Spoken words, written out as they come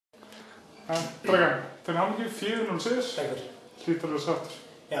Dragan, til hamingju 4-0 sigur. Takk fyrir. Hlýtur að vera sáttur.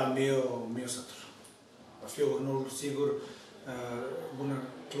 Já, mjög sáttur. 4-0 sigur, búinn að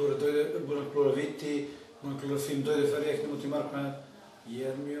klúra viti, búinn að klúra 5 dauðafæri ekki mútið markmann.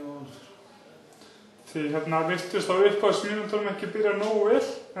 Ég mjög ánægður. Þið virtust á upphafsmínútunum ekki byrja nógu vel,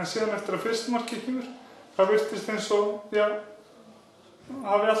 en síðan eftir að fyrsta markið kemur, það virtist eins og,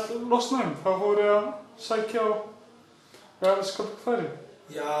 hafi allt losnað. Það voru að sækja á skapa færi.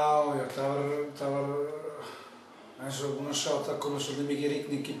 Já, það var eins og búinn að sjá að það kom svolítið mikið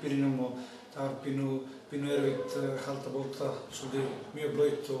rigning í byrjunum og það var pínu erfitt að halda bolta, svolítið mjög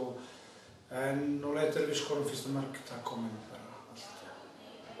blautt en nú leitur við skorum fyrsta mark, það kom inn bara allt.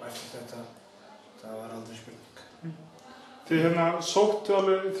 Og eftir þetta, það var aldrei spurning. Þið sóttu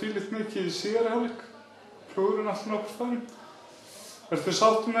alveg þvílíkt mikið í síðari hálfleik, klúðurinn alltaf nokkur færum. Ertu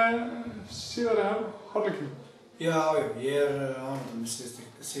sáttur með síðari hálfleikinn? Já, ég ánægður með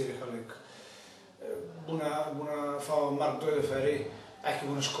síðari hálfleik. Búinn að fá marg dauðafæri, ekki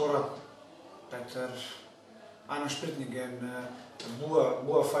búinn að skora. Þetta annar spurning en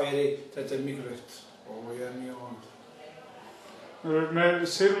búa færi, þetta mikilvægt og ég mjög ánægður. Með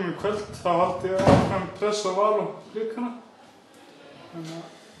sigrinum í kvöld, þá haldið áfram press á val og blikana.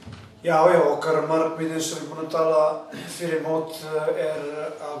 Já, okkar markmið eins og við búin að tala fyrir mót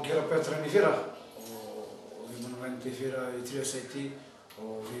að gera betra enn í fyrra. Og við búin að lenda í fyrra í 3. sæti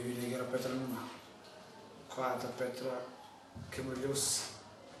og við viljum gera betra núna. Hvað þetta betra kemur í ljós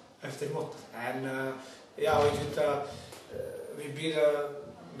eftir mót. En ég veit að við býða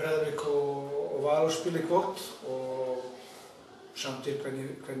Breiðablik og Val og spila í kvöld og samtidig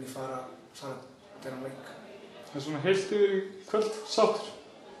hvernig fara þennan leik. Það svona heilt yfir í kvöld sáttur?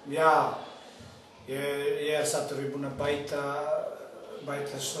 Já, ég sáttur. Við búin að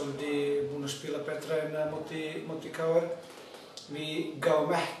bæta svolítið, búin að spila betra en móti KR. Við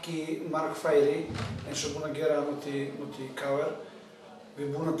gáum ekki markfæri eins og búin að gera móti KR.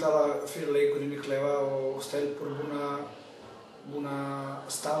 Við búin að tala fyrir leikurinn í klefa og stelpur búin að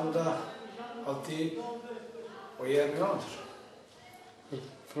standa alltið og ég mjög ánægður.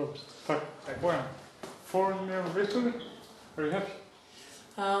 Takk. Bojana, 4-0 victory. Are you happy?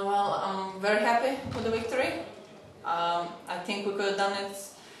 Well, I'm very happy with the victory. I think we could have done it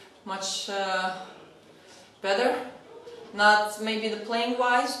much better. Not maybe the playing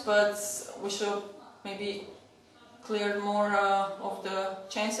wise, but we should maybe cleared more of the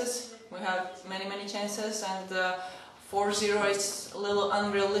chances. We had many chances, and 4-0 is a little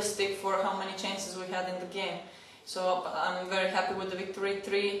unrealistic for how many chances we had in the game. So I'm very happy with the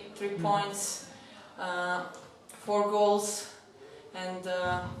victory. Three points, 4 goals, and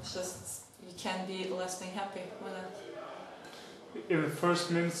just you can't be less than happy with that. In the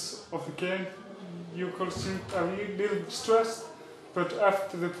first minutes of the game, you could seem a little stressed, but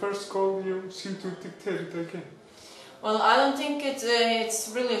after the first goal, you seem to dictate the game. Well, I don't think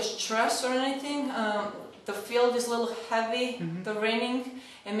it's really a stress or anything. The field is a little heavy, the raining,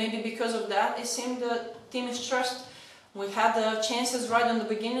 and maybe because of that, it seemed the team is stressed. We had the chances right on the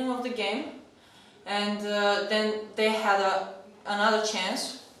beginning of the game, and then they had another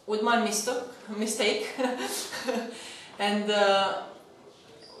chance with my mistake, and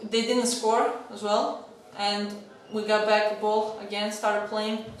they didn't score as well. And we got back the ball again, started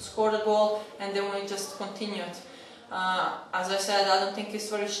playing, scored a goal, and then we just continued. As I said, I don't think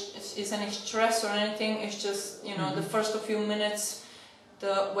it's any stress or anything. It's just the first few minutes,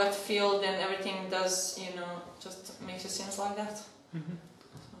 the wet field and everything does just makes it seem like that. So.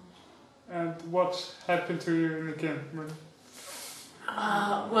 And what happened to you in the game?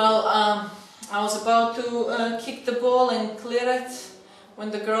 Well, I was about to kick the ball and clear it when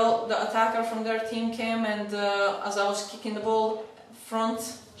the attacker from their team came, and as I was kicking the ball front,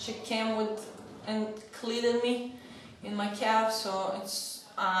 she came and cleared me in my calf. So it's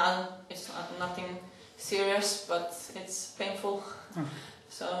nothing serious, but it's painful.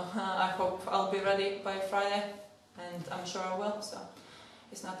 So I hope I'll be ready by Friday, and I'm sure I will. So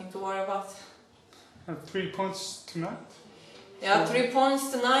it's nothing to worry about. And 3 points tonight? Yeah, 3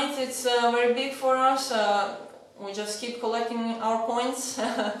 points tonight. It's very big for us. We just keep collecting our points,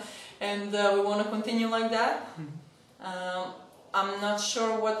 and we want to continue like that. I'm not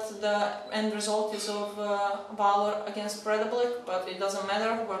sure what the end result is of Valor against Breiðablik, but it doesn't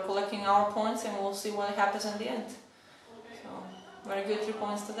matter. We're collecting our points, and we'll see what happens in the end. So, very good 3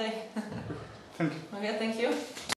 points today. Thank you. Okay, thank you.